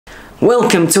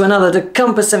Welcome to another The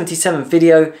Compass 77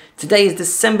 video. Today is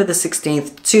December the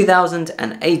 16th,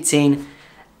 2018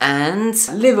 and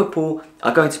Liverpool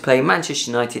are going to play Manchester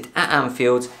United at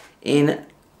Anfield in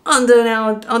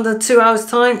under 2 hours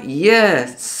time. Yeah,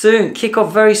 soon, kick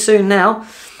off very soon now.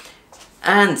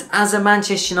 And as a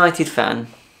Manchester United fan,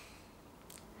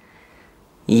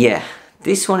 yeah,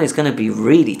 this one is going to be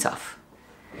really tough.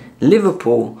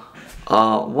 Liverpool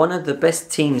are one of the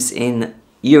best teams in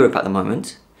Europe at the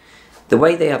moment. The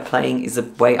way they are playing is the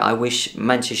way I wish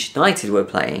Manchester United were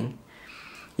playing.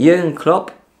 Jurgen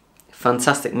Klopp,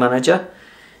 fantastic manager.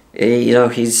 You know,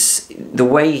 the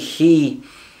way he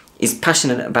is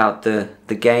passionate about the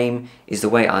game is the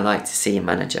way I like to see a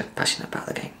manager passionate about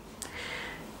the game.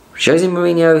 Jose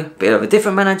Mourinho, bit of a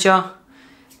different manager.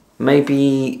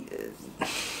 Maybe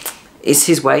it's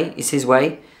his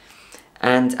way.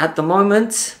 And at the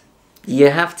moment,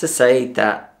 you have to say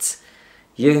that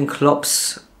Jurgen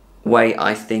Klopp's way,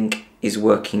 I think, is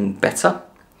working better.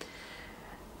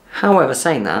 However,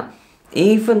 saying that,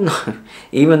 even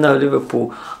though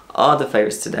Liverpool are the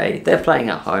favourites today, they're playing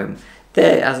at home.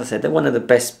 As I said, they're one of the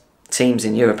best teams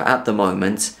in Europe at the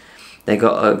moment. They've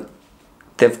got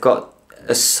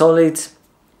a solid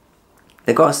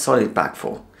back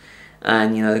four,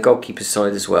 and you know the goalkeeper's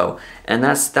solid as well. And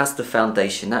that's the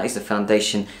foundation. That is the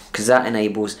foundation, because that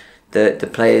enables the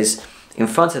players in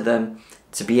front of them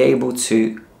to be able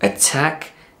to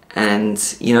attack,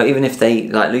 and you know, even if they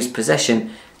lose possession,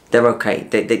 they're okay.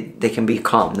 They can be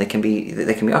calm. They can be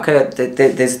okay.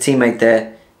 There's a teammate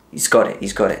there. He's got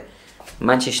it.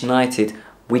 Manchester United,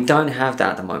 we don't have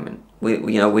that at the moment. We're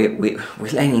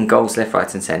laying in goals left,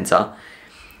 right, and centre.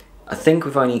 I think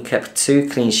we've only kept 2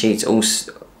 clean sheets. Only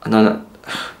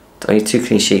 2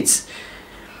 clean sheets.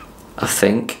 I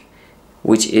think,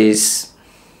 which is,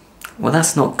 well,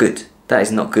 that's not good. That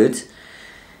is not good.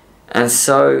 And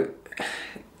so,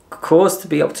 cause to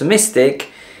be optimistic,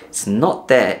 it's not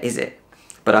there, is it?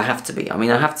 But I have to be. I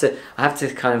mean, I have to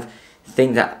kind of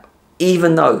think that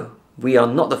even though we are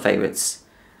not the favourites,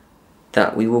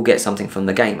 that we will get something from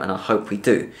the game, and I hope we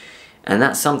do. And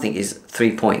that something is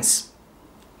 3 points.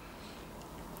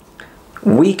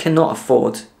 We cannot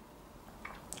afford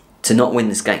to not win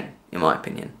this game, in my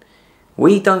opinion.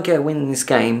 We don't get a win in this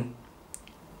game,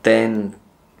 then,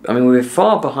 I mean, we're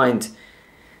far behind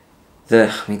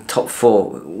top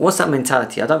 4. What's that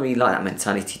mentality? I don't really like that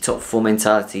mentality, top 4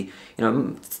 mentality. You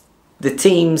know, the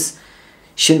teams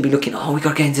shouldn't be looking, oh, we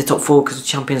got to get into top 4 because of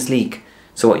Champions League.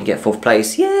 So what, you get 4th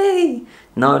place? Yay!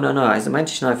 No. As a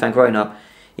Manchester United fan growing up,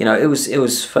 you know, it was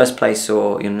 1st place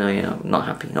or, you know, not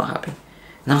happy.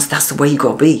 And that's the way you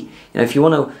got to be. You know, if you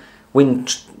want to win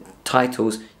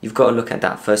titles, you've got to look at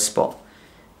that 1st spot.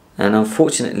 And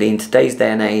unfortunately, in today's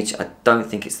day and age, I don't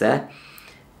think it's there.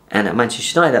 And at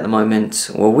Manchester United at the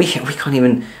moment, well, we can't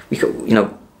even, you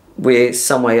know, we're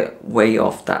somewhere way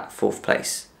off that 4th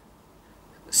place.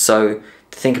 So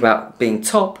to think about being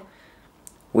top,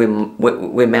 we're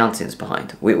mountains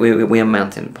behind. We're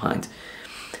mountains behind.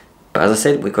 But as I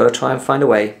said, we've got to try and find a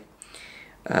way.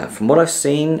 From what I've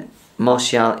seen,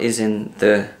 Martial is in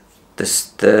the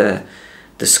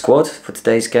squad for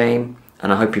today's game,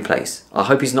 and I hope he plays. I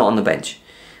hope he's not on the bench.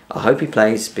 I hope he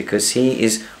plays, because he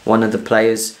is one of the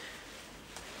players.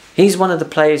 He's one of the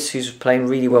players who's playing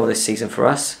really well this season for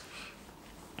us.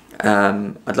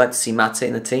 I'd like to see Mata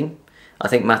in the team. I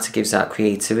think Mata gives out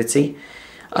creativity.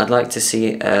 I'd like to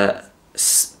see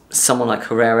someone like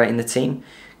Herrera in the team,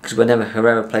 because whenever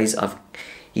Herrera plays,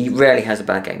 he rarely has a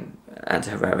bad game. And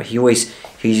Herrera,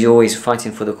 he's always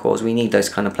fighting for the cause. We need those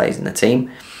kind of players in the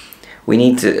team. We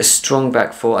need a strong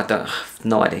back four. I have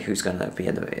no idea who's going to be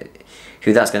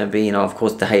who that's going to be. You know, of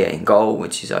course, De Gea in goal,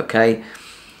 which is okay.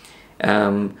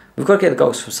 We've got to get the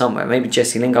goals from somewhere. Maybe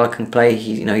Jesse Lingard can play.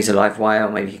 He's a live wire.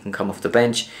 Or maybe he can come off the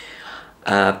bench.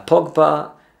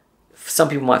 Pogba. Some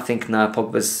people might think no,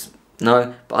 Pogba's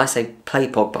no, but I say play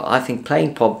Pogba. I think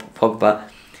playing Pogba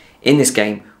in this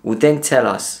game will then tell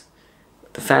us,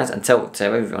 the fans, and tell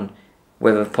everyone,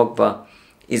 whether Pogba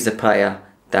is the player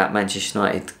that Manchester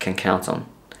United can count on.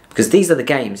 Because these are the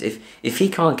games. If he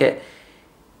can't get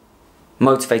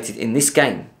motivated in this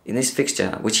game, in this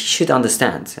fixture, which he should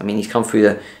understand. I mean, he's come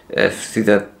through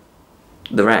the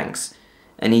ranks,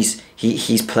 and he's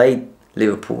played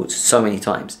Liverpool so many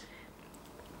times.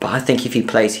 But I think if he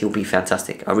plays, he'll be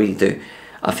fantastic. I really do.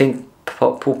 I think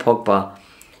Paul Pogba,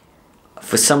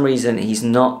 for some reason, he's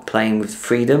not playing with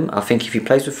freedom. I think if he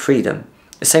plays with freedom,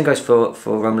 the same goes for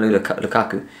Romelu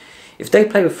Lukaku. If they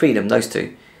play with freedom, those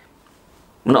two,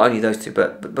 well, not only those two,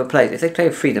 but players, if they play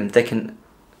with freedom, they can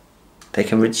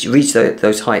reach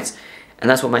those heights. And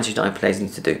that's what Manchester United players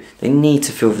need to do. They need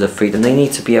to feel the freedom. They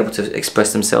need to be able to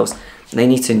express themselves. They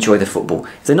need to enjoy the football.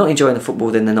 If they're not enjoying the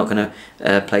football, then they're not going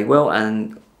to play well,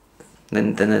 and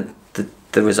then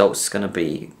the results are going to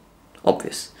be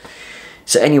obvious.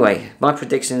 So anyway, my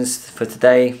predictions for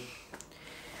today.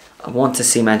 I want to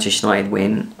see Manchester United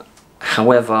win.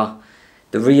 However,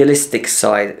 the realistic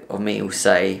side of me will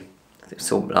say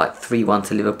sort of like 3-1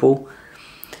 to Liverpool.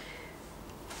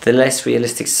 The less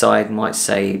realistic side might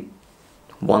say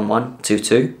 1-1,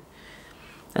 2-2.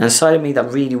 And the side of me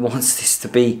that really wants this to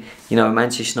be, you know, a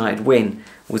Manchester United win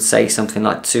would say something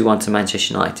like 2-1 to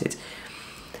Manchester United.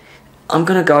 I'm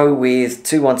gonna go with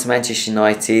 2-1 to Manchester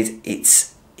United.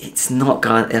 It's not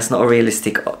a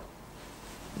realistic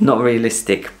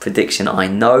prediction, I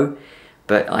know,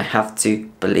 but I have to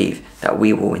believe that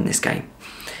we will win this game.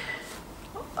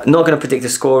 I'm not going to predict the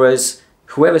scorers.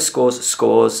 Whoever scores,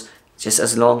 scores, just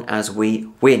as long as we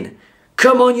win.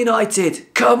 Come on,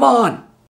 United! Come on!